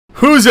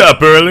Who's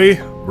up early?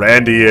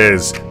 Randy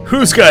is.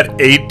 Who's got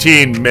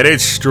 18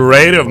 minutes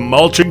straight of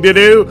mulching to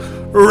do?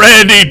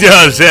 Randy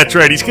does. That's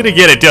right. He's gonna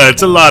get it done.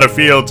 It's a lot of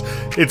fields.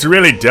 It's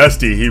really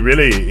dusty. He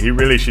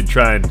really should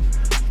try and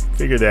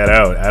figure that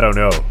out. I don't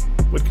know.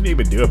 What can you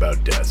even do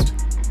about dust?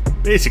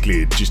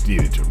 Basically, it just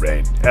needed to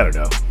rain. I don't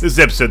know. This is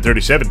episode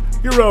 37,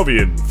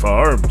 Eurovian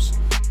Farms.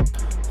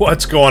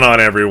 What's going on,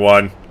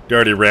 everyone?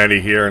 Dirty Randy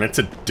here, and it's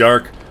a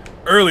dark,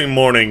 early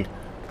morning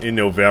in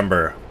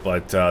November,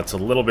 but it's a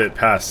little bit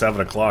past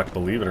 7 o'clock,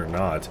 believe it or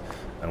not,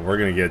 and we're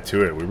going to get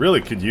to it. We really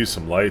could use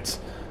some lights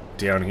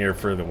down here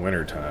for the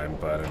winter time,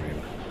 but I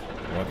mean,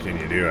 what can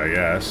you do, I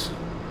guess?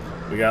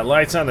 We got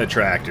lights on the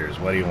tractors.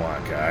 What do you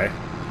want, guy?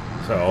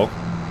 So,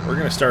 we're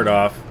going to start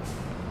off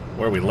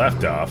where we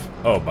left off.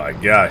 Oh my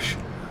gosh,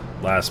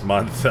 last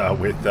month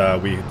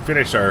we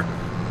finished our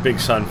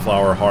big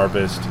sunflower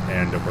harvest,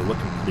 and we're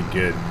looking pretty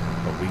good,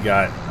 but we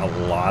got a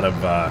lot of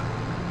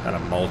kind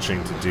of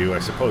mulching to do. I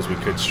suppose we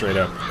could straight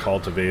up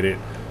cultivate it,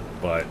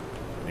 but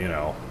you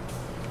know,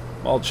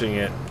 mulching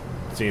it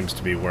seems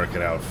to be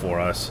working out for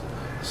us,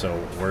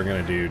 so we're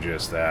gonna do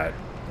just that.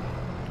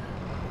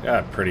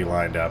 Got it pretty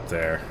lined up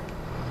there.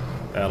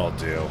 That'll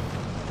do.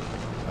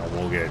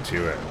 We'll get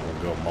to it.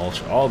 We'll go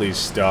mulch all these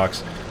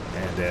stalks,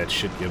 and that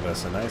should give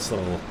us a nice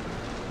little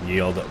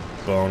yield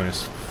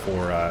bonus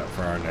for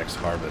our next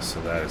harvest,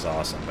 so that is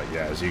awesome. But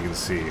yeah, as you can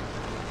see,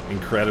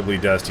 incredibly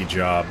dusty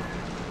job.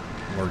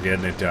 We're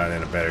getting it done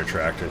in a better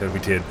tractor than we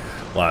did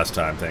last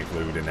time.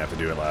 Thankfully, we didn't have to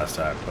do it last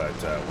time, but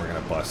we're going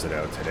to bust it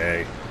out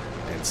today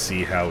and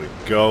see how it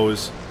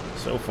goes.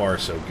 So far,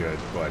 so good,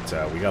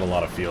 but we got a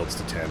lot of fields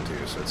to tend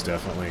to, so it's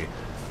definitely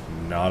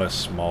not a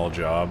small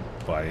job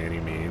by any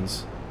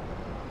means.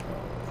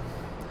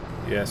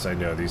 Yes, I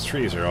know, these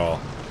trees are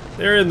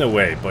they're in the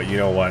way, but you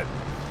know what?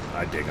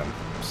 I dig them,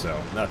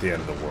 so not the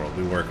end of the world.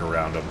 We work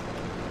around them.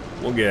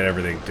 We'll get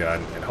everything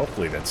done, and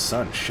hopefully that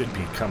sun should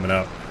be coming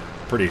up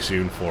pretty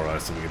soon for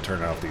us, and we can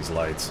turn off these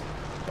lights.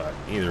 But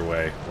either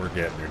way, we're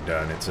getting it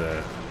done. It's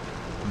a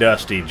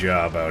dusty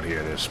job out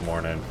here this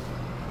morning,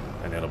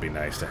 and it'll be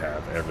nice to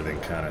have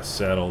everything kind of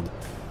settled.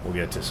 We'll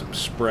get to some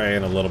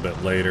spraying a little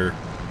bit later,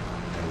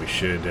 and we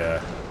should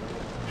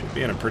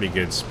be in a pretty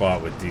good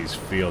spot with these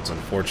fields.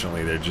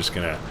 Unfortunately, they're just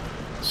gonna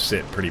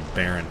sit pretty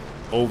barren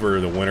over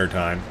the winter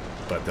time,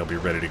 but they'll be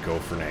ready to go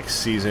for next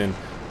season,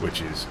 which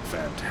is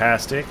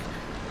fantastic.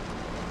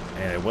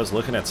 And I was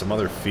looking at some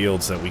other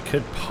fields that we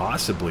could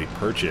possibly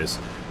purchase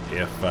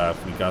if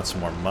we got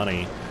some more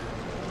money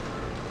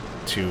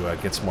to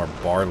get some more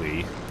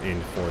barley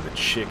in for the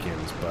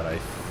chickens. But I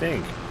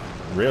think,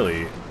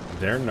 really,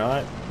 they're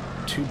not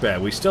too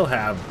bad. We still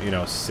have, you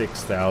know,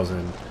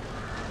 6,000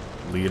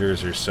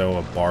 liters or so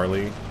of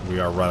barley. We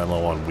are running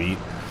low on wheat,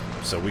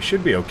 so we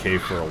should be okay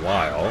for a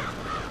while.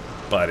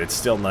 But it's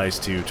still nice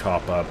to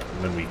top up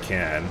when we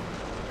can.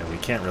 And we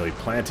can't really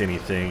plant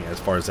anything as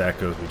far as that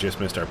goes. We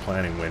just missed our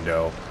planting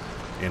window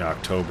in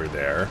October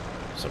there,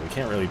 so we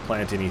can't really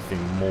plant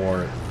anything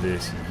more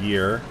this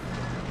year.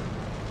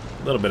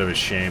 A little bit of a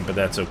shame, but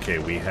that's okay.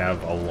 We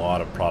have a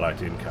lot of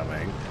product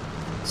incoming,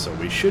 so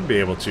we should be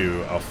able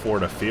to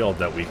afford a field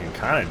that we can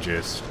kind of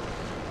just,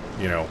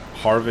 you know,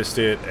 harvest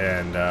it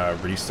and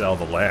resell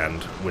the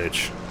land,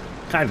 which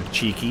kind of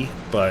cheeky,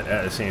 but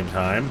at the same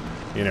time,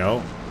 you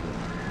know,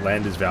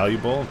 land is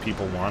valuable and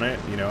people want it.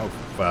 You know,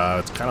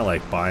 it's kind of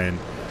like buying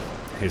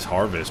his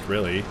harvest,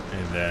 really,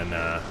 and then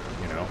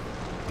you know,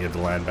 give the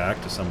land back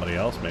to somebody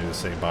else, maybe the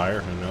same buyer,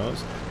 who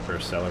knows, or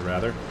a seller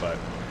rather. But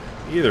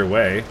either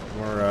way,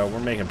 we're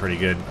making pretty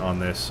good on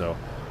this, so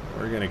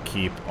we're gonna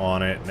keep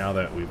on it now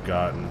that we've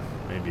gotten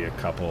maybe a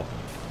couple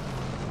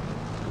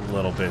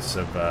little bits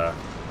of the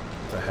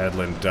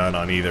headland done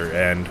on either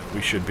end.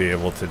 We should be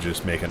able to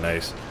just make a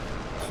nice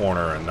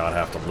corner and not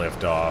have to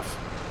lift off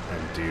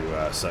and do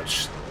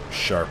such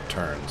sharp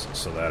turns,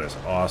 so that is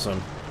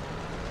awesome.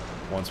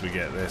 Once we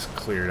get this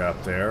cleared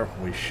up there,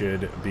 we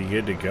should be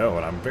good to go,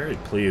 and I'm very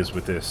pleased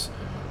with this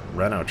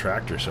Renault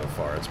tractor so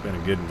far. It's been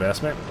a good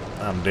investment.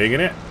 I'm digging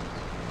it.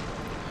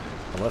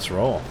 Well, let's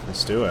roll.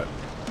 Let's do it.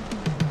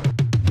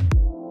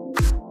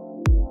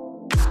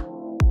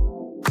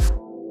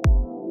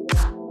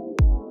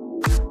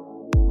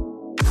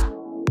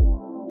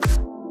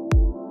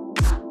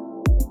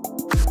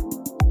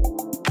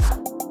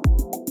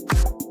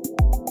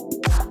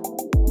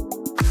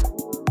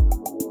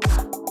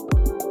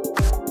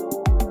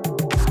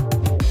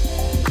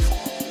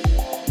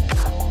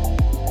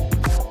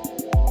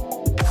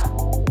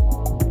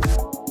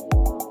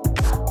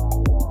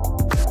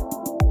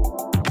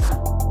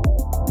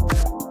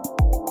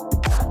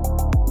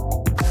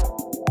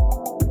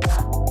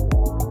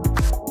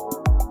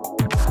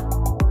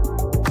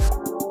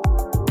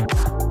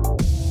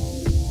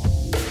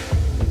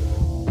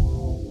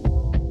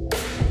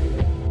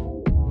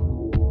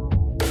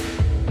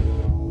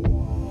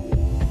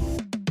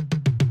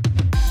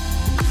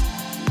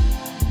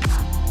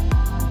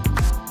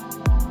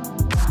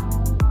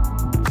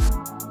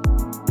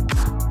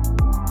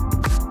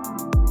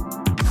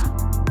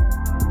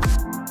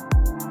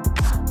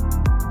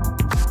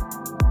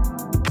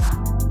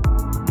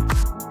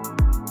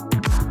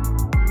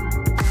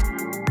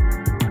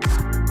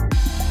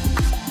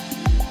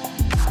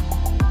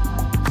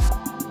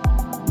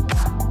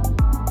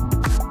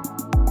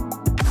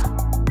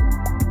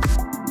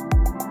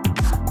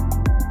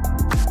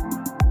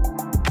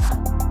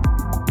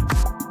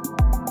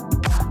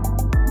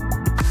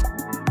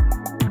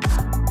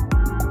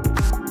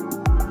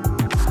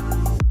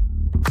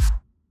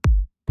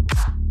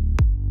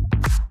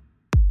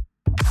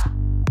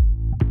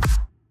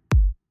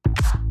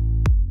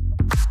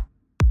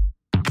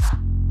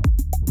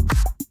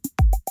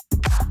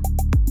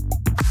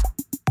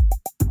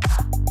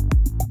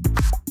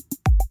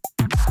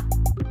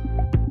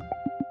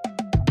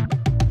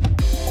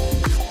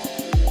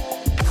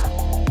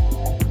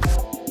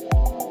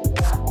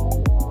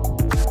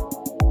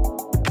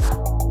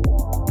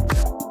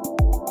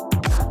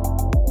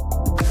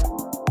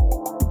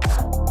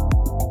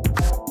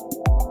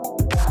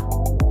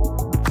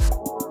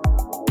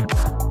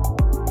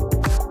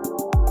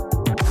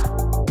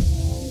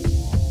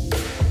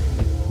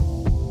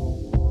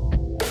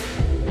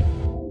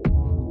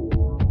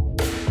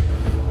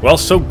 Well,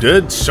 so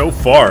good so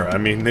far. I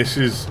mean, this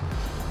is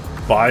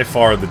by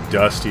far the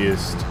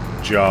dustiest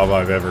job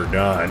I've ever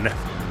done,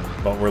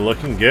 but we're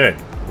looking good.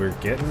 We're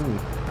getting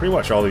pretty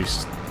much all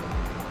these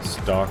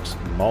stalks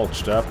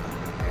mulched up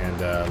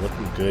and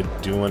looking good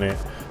doing it.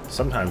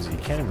 Sometimes you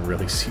can't even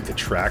really see the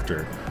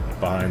tractor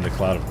behind the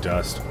cloud of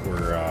dust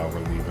we're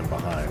leaving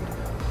behind,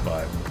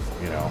 but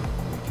you know,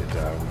 we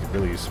could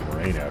really use some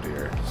rain out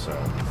here, so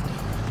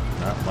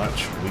not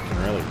much we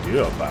can really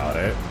do about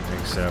it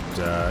except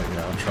you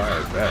know, try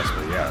our best.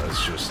 But yeah,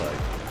 it's just like,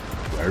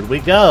 where'd we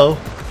go?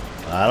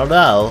 I don't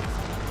know.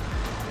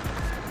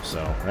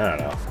 So I don't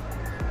know,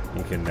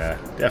 you can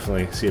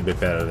definitely see a bit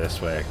better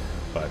this way,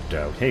 but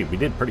hey, we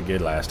did pretty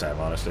good last time,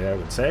 honestly. I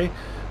would say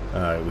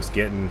it was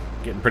getting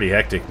pretty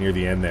hectic near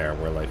the end there,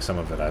 where like some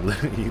of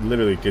it you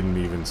literally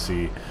couldn't even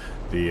see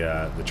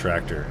the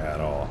tractor at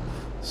all.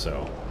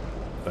 So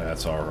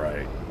that's all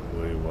right.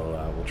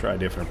 We'll try a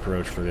different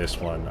approach for this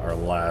one, our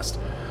last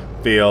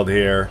field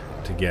here,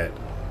 to get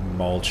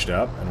mulched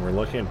up, and we're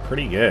looking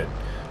pretty good.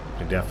 We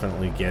can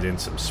definitely get in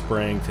some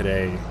spraying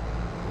today.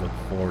 Look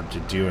forward to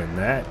doing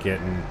that,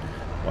 getting,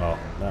 well,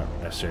 not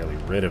necessarily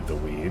rid of the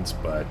weeds,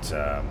 but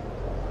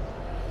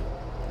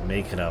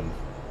making them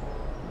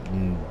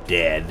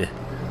dead,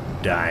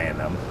 dying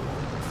them,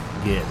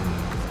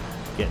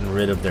 getting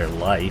rid of their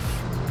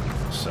life.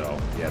 So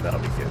yeah, that'll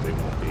be good. They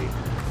won't be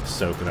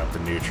soaking up the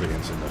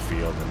nutrients in the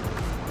field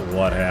and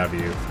what have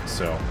you,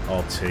 so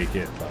I'll take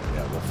it. But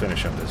yeah, we'll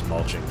finish up this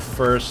mulching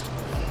first,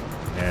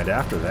 and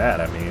after that,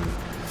 I mean,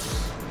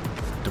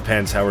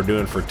 depends how we're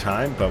doing for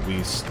time, but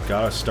we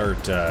gotta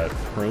start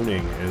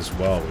pruning as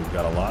well. We've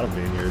got a lot of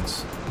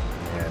vineyards,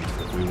 and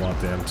if we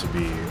want them to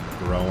be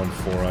growing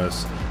for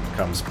us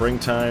come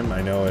springtime,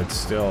 I know it's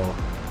still,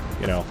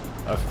 you know,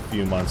 a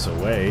few months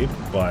away,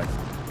 but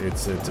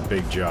it's a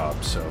big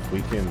job. So if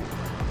we can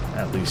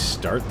at least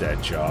start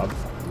that job,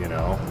 you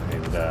know,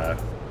 and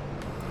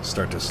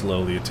start to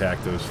slowly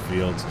attack those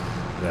fields,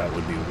 that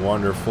would be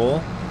wonderful.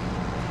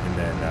 And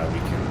then we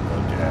can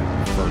look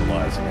at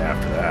fertilizing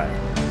after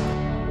that.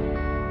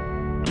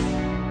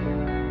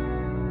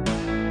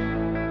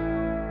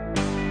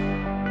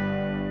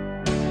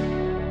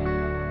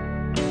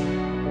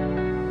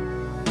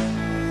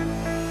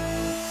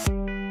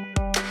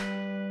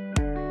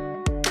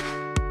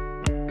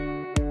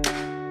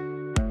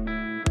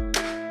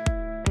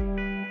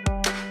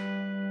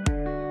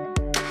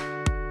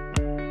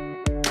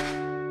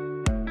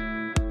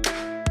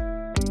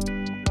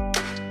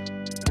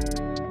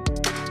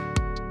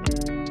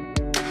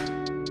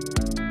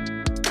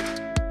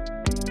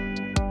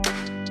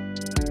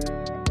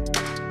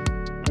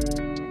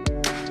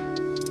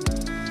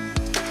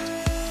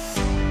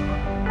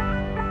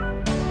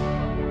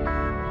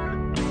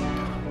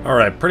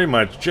 Alright, pretty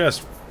much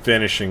just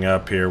finishing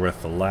up here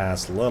with the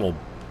last little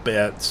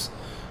bits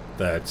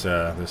that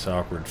this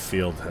awkward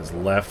field has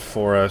left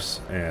for us,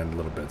 and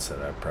little bits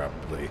that I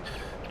probably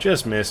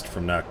just missed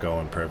from not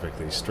going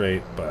perfectly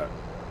straight, but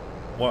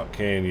what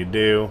can you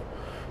do?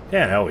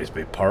 Can't always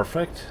be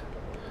perfect,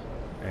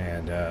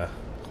 and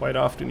quite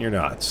often you're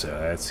not, so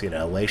that's, you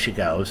know, way she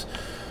goes.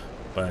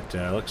 But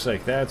looks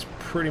like that's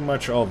pretty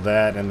much all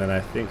that, and then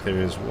I think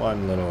there is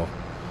one little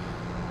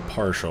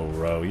partial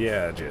row,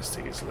 yeah, just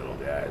these little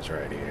guys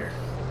right here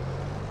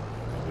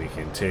we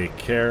can take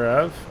care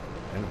of,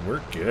 and we're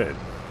good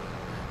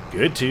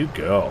to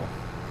go.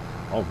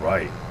 All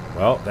right,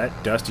 well,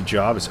 that dusty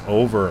job is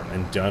over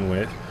and done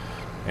with,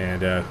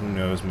 and who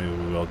knows, maybe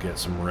we will get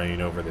some rain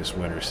over this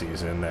winter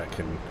season that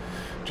can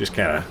just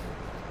kind of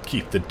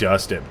keep the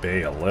dust at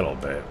bay a little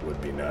bit.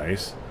 Would be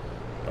nice.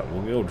 But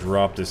we'll go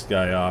drop this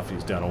guy off.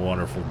 He's done a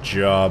wonderful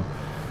job.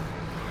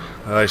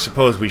 I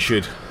suppose we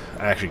should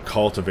actually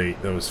cultivate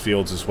those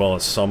fields as well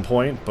at some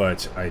point,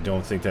 but I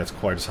don't think that's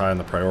quite as high on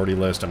the priority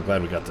list. I'm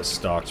glad we got the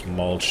stalks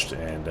mulched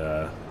and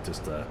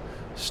just the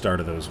start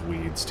of those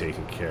weeds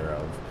taken care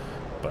of.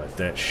 But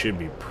that should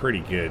be pretty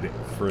good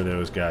for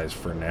those guys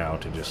for now,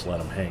 to just let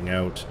them hang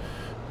out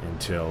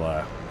until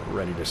we're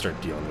ready to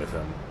start dealing with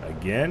them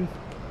again.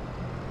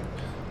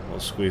 We'll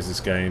squeeze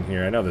this guy in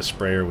here. I know the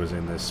sprayer was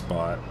in this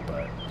spot,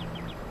 but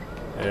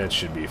it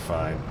should be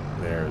fine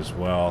there as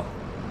well.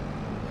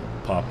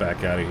 Pop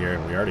back out of here,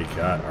 and we already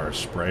got our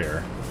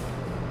sprayer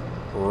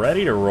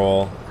ready to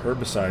roll.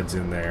 Herbicides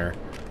in there,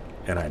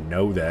 and I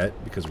know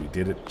that because we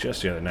did it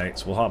just the other night.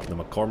 So we'll hop in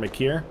the McCormick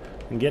here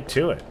and get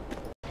to it.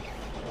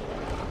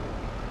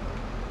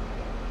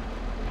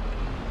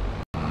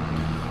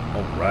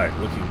 Alright,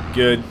 looking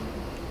good.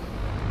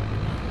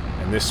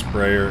 And this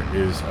sprayer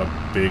is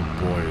a big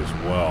boy as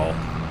well,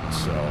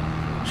 so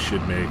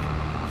should make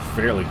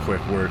fairly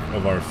quick work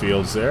of our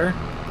fields there.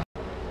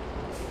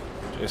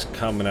 Just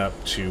coming up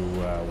to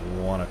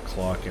 1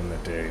 o'clock in the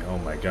day. Oh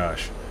my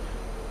gosh.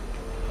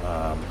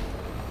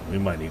 We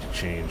might need to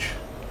change.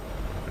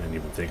 I didn't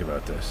even think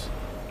about this.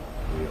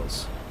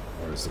 Wheels.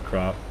 Where's the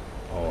crop?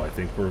 Oh, I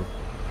think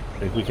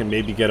we can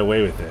maybe get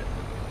away with it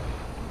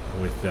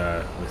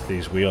with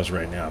these wheels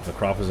right now. If the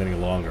crop was any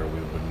longer, we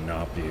would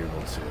not be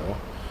able to.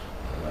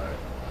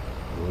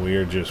 But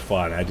we're just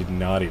fine. I did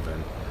not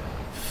even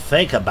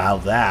think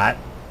about that.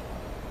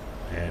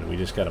 And we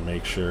just got to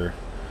make sure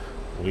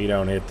we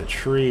don't hit the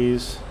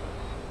trees.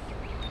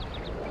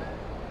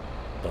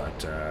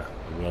 But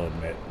we will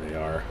admit they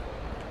are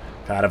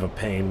kind of a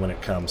pain when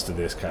it comes to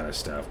this kind of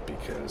stuff,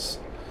 because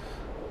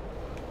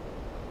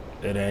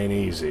it ain't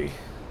easy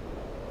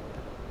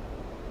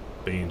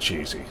being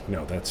cheesy.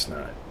 No, that's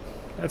not.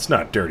 That's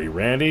not Dirty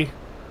Randy.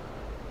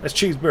 That's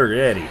Cheeseburger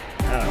Eddie.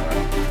 I don't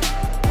know.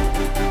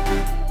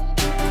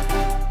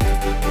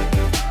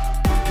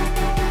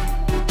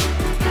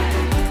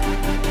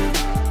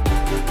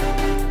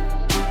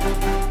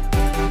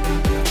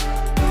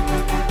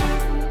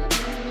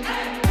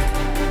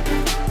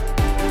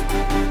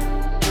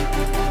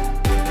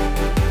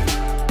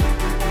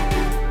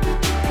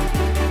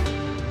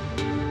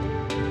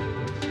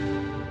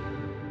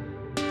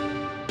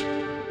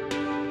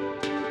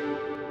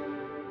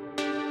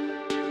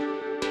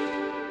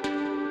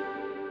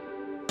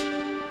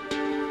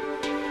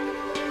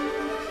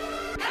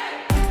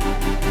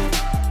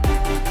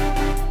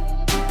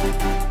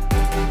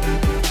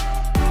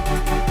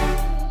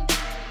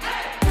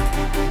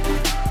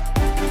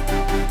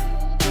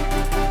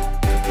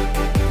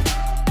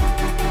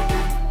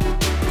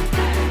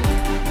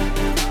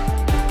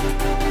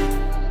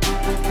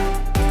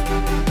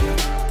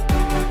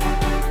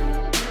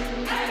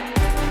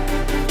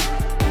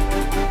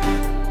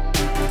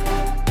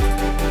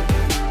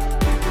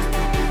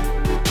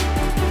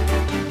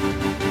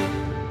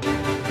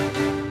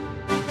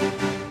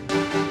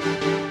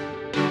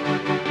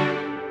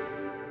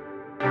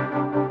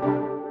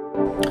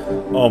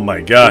 Oh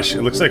my gosh,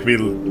 it looks like we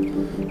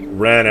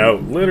ran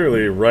out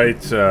literally right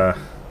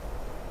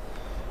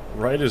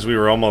as we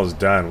were almost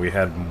done. We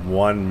had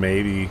one,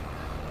 maybe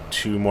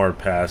two more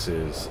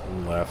passes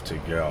left to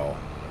go.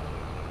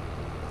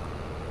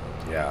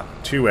 Yeah,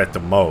 two at the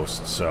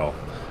most, so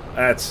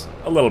that's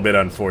a little bit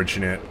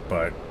unfortunate,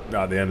 but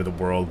not the end of the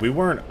world. We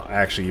weren't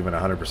actually even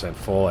 100%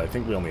 full. I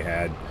think we only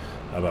had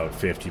about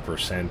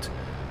 50%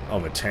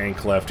 of a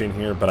tank left in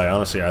here, but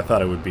I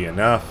thought it would be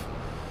enough.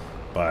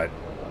 But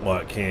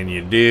what can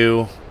you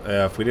do?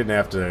 If we didn't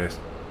have to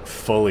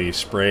fully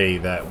spray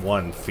that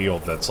one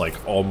field that's like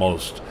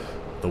almost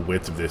the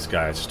width of this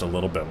guy, it's just a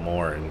little bit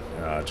more, and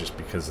just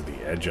because of the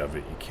edge of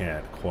it, you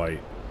can't quite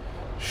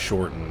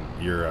shorten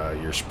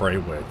your spray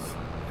width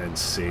and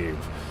save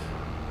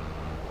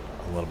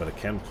a little bit of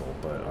chemical.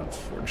 But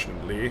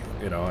unfortunately,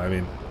 you know, I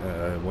mean,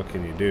 what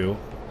can you do?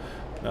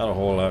 Not a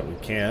whole lot we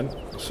can,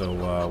 so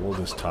we'll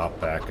just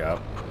top back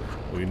up.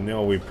 We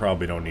know we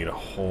probably don't need a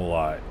whole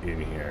lot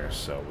in here,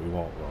 so we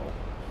won't go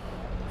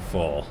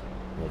full.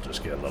 We'll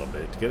just get a little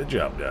bit to get the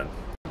job done.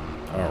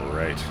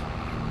 Alright.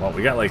 Well,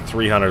 we got like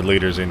 300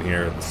 liters in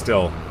here. It's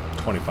still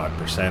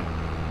 25%.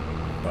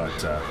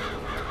 But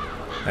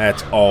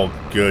that's all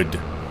good.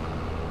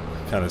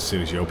 Kind of as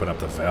soon as you open up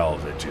the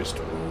valve, it just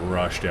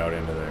rushed out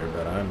into there.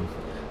 But I'm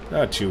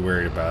not too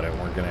worried about it.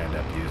 We're going to end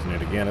up using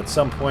it again at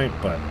some point,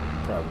 but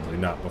probably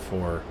not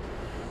before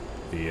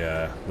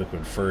the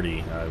liquid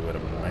ferty, I would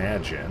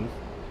imagine.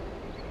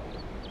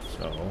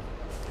 So,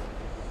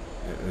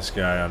 get this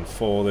guy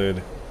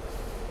unfolded,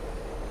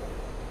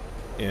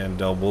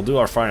 and we'll do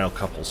our final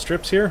couple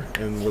strips here,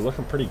 and we're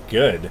looking pretty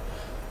good. It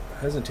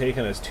hasn't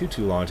taken us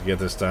too long to get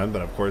this done,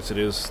 but of course it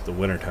is the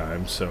winter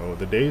time, so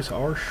the days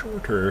are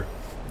shorter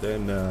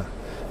than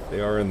they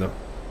are in the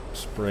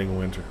spring,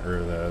 winter,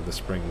 or the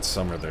spring and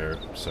summer there.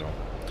 So,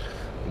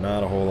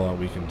 not a whole lot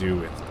we can do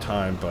with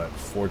time, but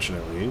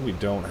fortunately we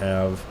don't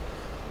have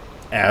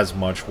as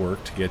much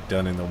work to get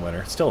done in the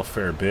winter. Still a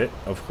fair bit,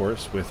 of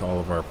course, with all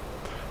of our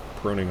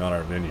pruning on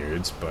our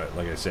vineyards, but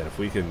like I said, if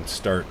we can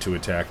start to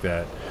attack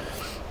that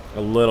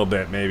a little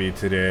bit maybe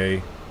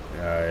today,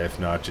 if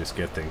not just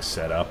get things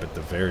set up at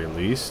the very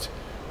least,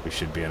 we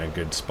should be in a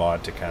good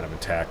spot to kind of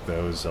attack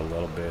those a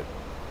little bit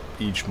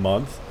each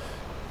month,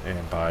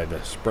 and by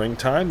the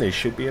springtime they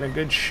should be in a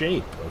good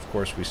shape. Of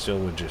course, we still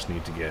would just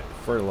need to get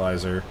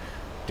fertilizer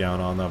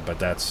down on them, but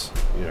that's,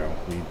 you know,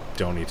 we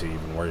don't need to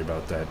even worry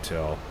about that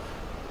till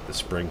the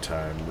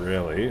springtime,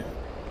 really.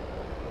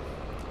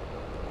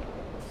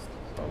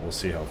 But we'll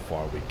see how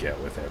far we get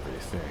with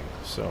everything.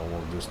 So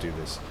we'll just do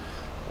this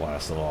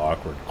last little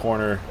awkward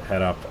corner,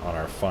 head up on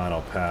our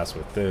final pass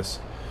with this,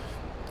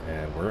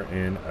 and we're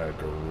in a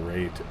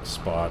great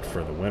spot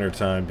for the winter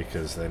time,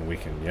 because then we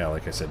can, yeah,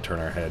 like I said, turn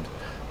our head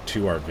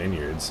to our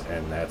vineyards,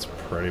 and that's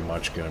pretty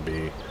much going to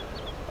be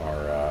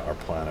our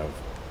plan of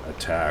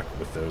attack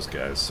with those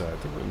guys. So I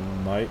think we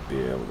might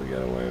be able to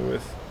get away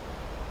with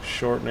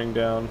shortening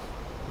down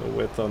the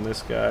width on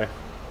this guy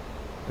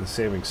and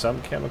saving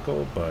some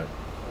chemical, but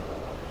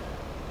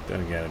then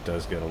again, it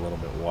does get a little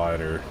bit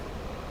wider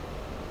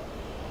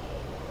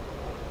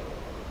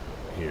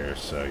here,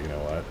 so you know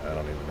what, I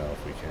don't even know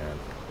if we can.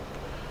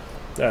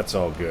 That's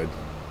all good.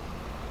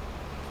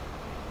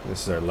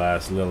 This is our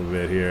last little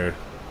bit here,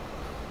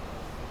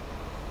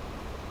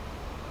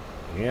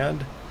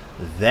 and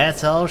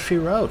that's all she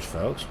wrote,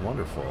 folks.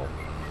 Wonderful.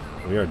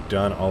 We are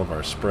done all of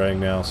our spraying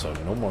now, so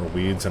no more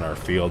weeds in our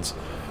fields.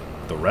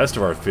 The rest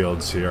of our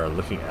fields here are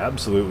looking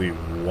absolutely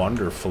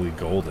wonderfully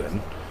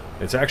golden.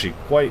 It's actually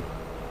quite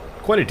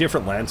a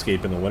different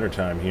landscape in the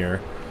wintertime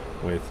here,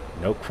 with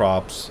no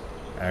crops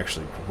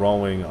actually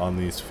growing on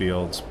these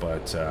fields,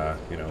 but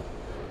you know,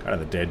 kind of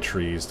the dead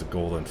trees, the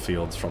golden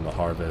fields from the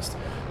harvest,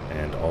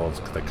 and all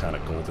of the kind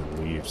of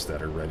golden leaves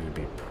that are ready to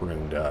be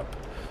pruned up.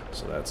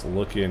 So that's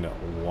looking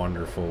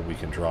wonderful. We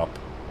can drop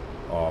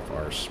off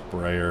our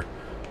sprayer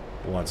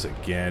once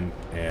again,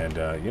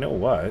 and you know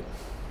what?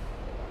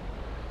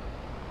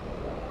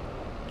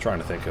 Trying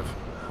to think of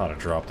how to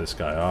drop this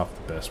guy off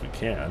the best we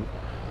can.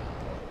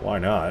 Why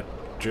not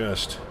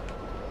just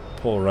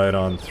pull right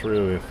on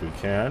through if we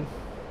can?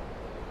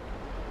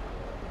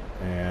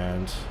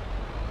 And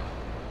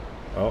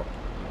oh,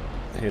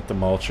 hit the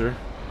mulcher,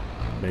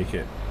 make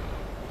it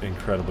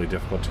incredibly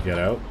difficult to get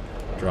out.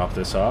 Drop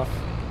this off,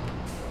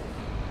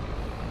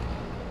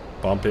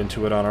 bump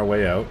into it on our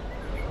way out.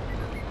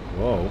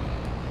 Whoa,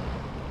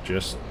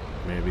 just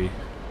maybe,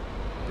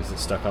 is it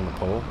stuck on the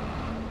pole?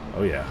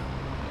 Oh yeah.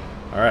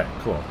 Alright,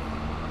 cool.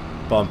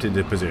 Bumped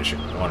into position.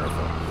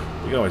 Wonderful.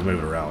 We can always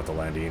move it around with the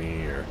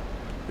Landini or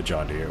the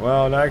John Deere.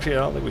 Well, no, actually, I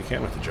don't think we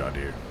can with the John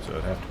Deere. So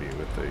it'd have to be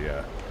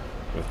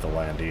with the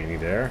Landini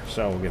there.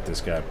 So we'll get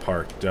this guy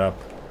parked up.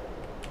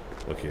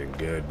 Looking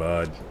good,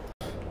 bud.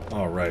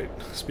 Alright,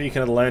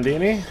 speaking of the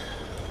Landini,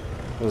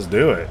 let's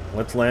do it.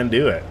 Let's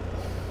do it.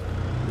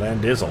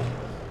 Landizzle.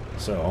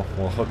 So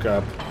we'll hook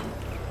up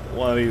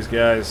one of these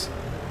guys,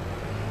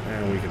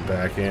 and we can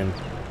back in,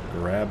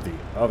 grab the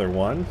other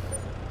one.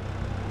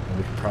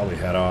 We can probably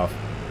head off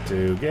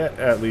to get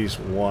at least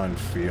one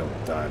field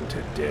done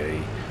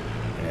today,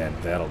 and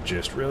that'll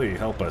just really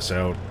help us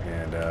out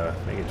and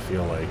make it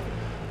feel like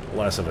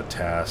less of a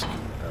task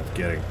of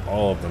getting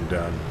all of them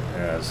done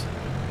as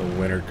the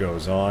winter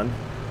goes on.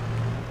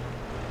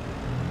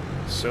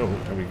 So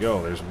there we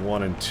go. There's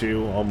 1 and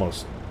 2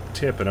 almost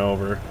tipping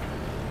over.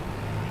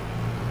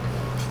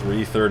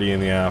 3:30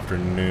 in the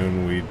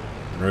afternoon. We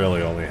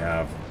really only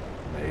have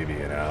maybe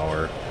an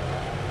hour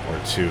or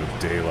 2 of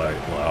daylight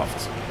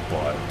left,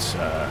 but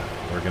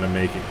we're gonna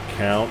make it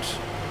count.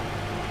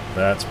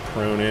 That's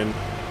pruning.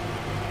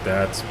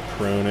 That's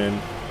pruning.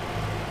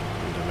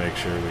 Need to make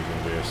sure we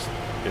can just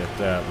get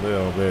that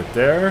little bit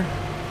there.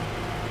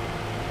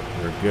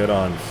 We're good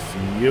on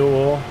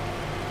fuel,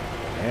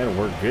 and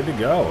we're good to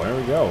go. There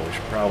we go. We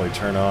should probably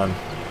turn on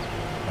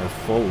our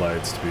full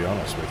lights, to be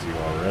honest with you,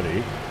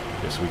 already,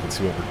 just so we can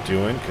see what we're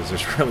doing, because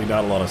there's really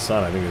not a lot of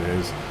sun. I think it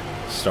is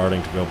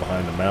starting to go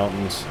behind the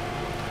mountains.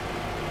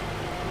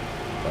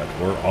 But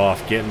we're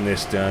off getting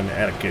this done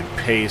at a good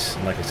pace.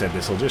 And like I said,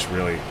 this will just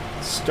really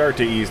start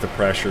to ease the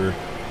pressure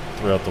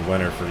throughout the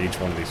winter for each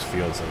one of these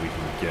fields that we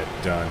can get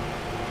done.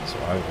 So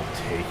I will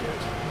take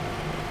it.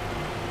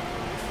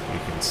 We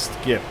can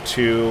skip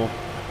 2.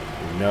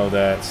 We know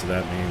that, so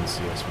that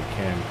means, yes, we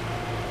can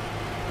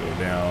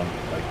go down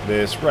like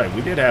this. Right,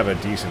 we did have a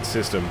decent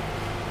system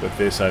with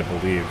this, I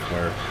believe,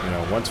 where, you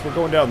know, once we're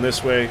going down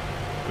this way,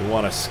 we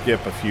want to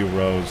skip a few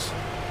rows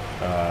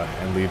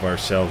and leave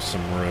ourselves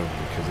some room,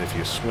 because if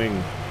you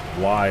swing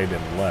wide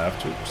and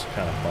left, oops,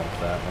 kind of bumped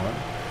that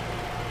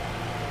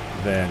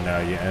one, then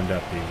you end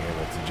up being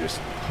able to just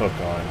hook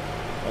on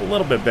a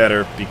little bit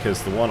better,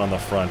 because the one on the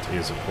front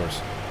is, of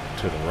course,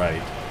 to the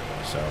right,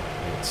 so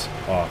it's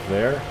off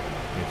there.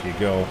 If you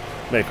go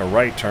make a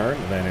right turn,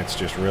 then it's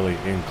just really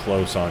in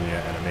close on you,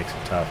 and it makes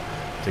it tough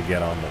to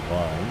get on the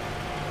line.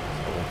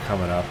 So we're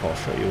coming up. I'll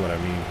show you what I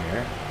mean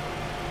here.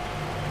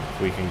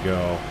 If we can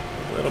go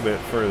a little bit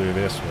further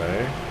this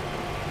way.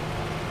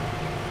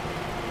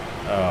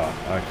 Oh,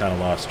 I kind of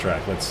lost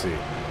track. Let's see.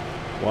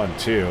 1,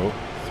 2,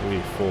 3,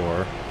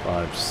 4,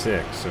 5,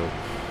 6. So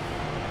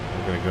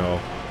we're going to go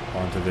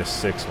onto this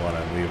 6th one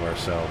and leave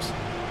ourselves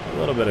a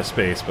little bit of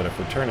space. But if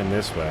we're turning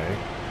this way,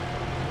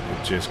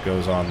 it just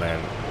goes on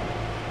then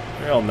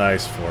real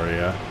nice for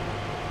you,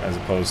 as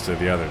opposed to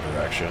the other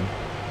direction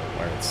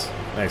where it's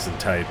nice and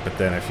tight. But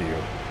then if you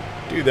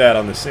do that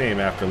on the same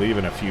after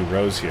leaving a few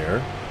rows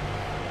here,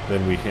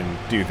 then we can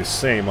do the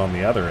same on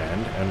the other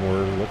end, and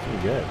we're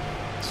looking good.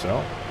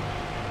 So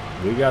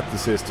we got the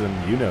system,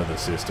 you know the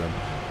system.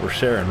 We're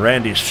sharing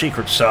Randy's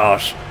secret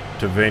sauce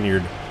to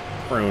vineyard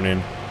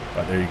pruning,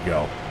 but there you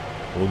go.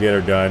 We'll get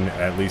her done,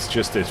 at least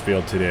just this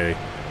field today,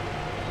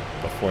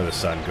 before the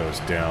sun goes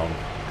down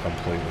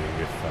completely,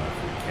 if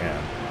we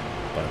can.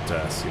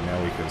 But see,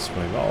 now we can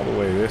swing all the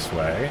way this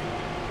way,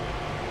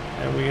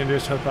 and we can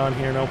just hook on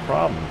here, no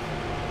problem.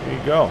 There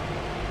you go.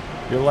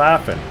 You're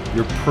laughing.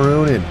 You're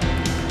pruning.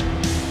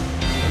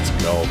 Let's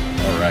go.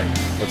 All right,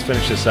 let's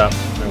finish this up,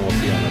 and we'll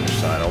see you on the other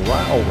side. All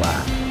right, all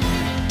right.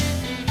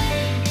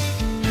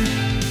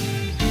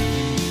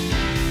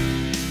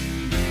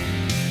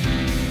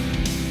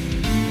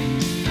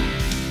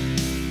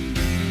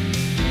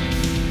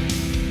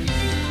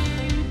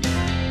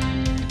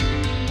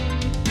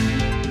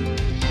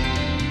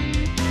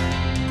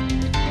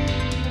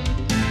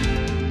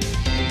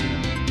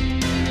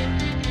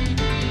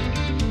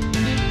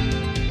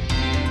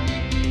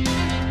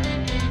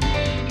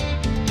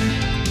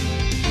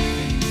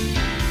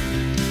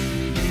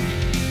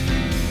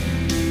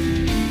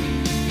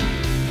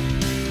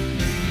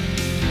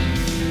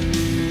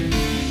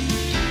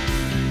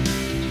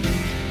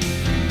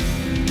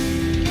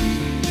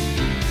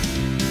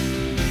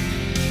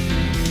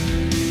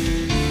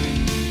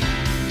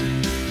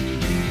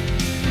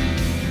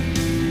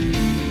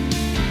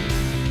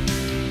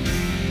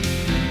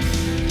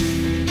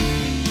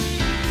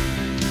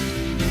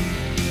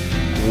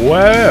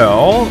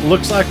 Well,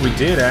 looks like we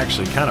did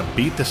actually kind of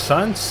beat the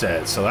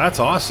sunset, so that's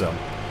awesome.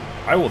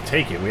 I will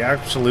take it. We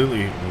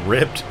absolutely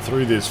ripped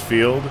through this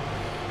field,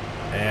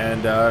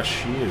 and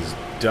she is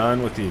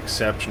done with the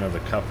exception of a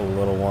couple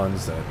little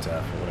ones that,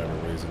 for whatever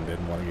reason,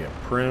 didn't want to get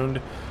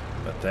pruned.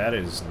 But that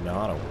is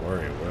not a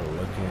worry. We're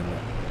looking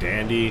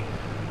dandy.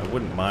 I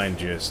wouldn't mind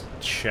just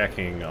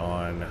checking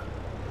on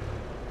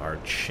our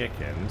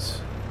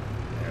chickens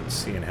and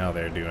seeing how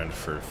they're doing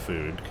for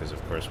food, because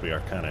of course we are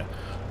kind of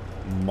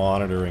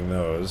monitoring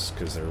those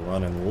because they're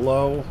running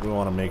low. We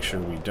want to make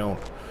sure we don't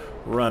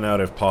run out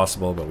if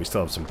possible, but we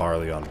still have some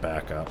barley on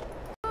backup.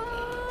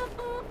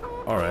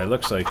 Alright,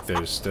 looks like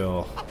there's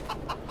still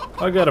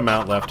a good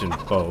amount left in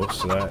both,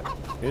 so that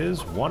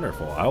is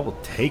wonderful. I will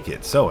take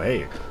it. So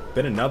hey,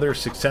 been another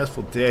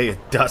successful day, a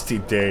dusty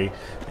day,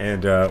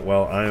 and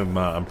well,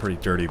 I'm pretty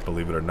dirty,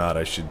 believe it or not.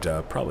 I should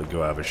probably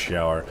go have a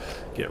shower,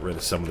 get rid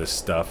of some of this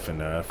stuff,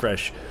 and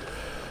fresh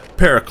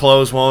pair of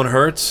clothes won't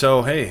hurt.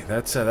 So hey,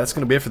 that's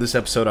gonna be it for this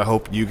episode. I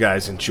hope you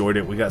guys enjoyed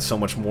it. We got so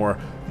much more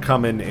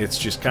coming. It's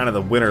just kind of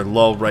the winter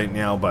lull right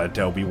now, but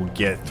we will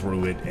get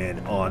through it and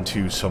on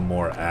to some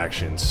more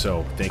action.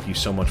 So thank you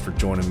so much for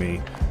joining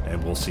me,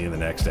 and we'll see you in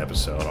the next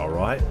episode. All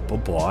right, bye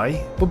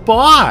bye, bye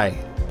bye,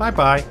 bye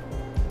bye.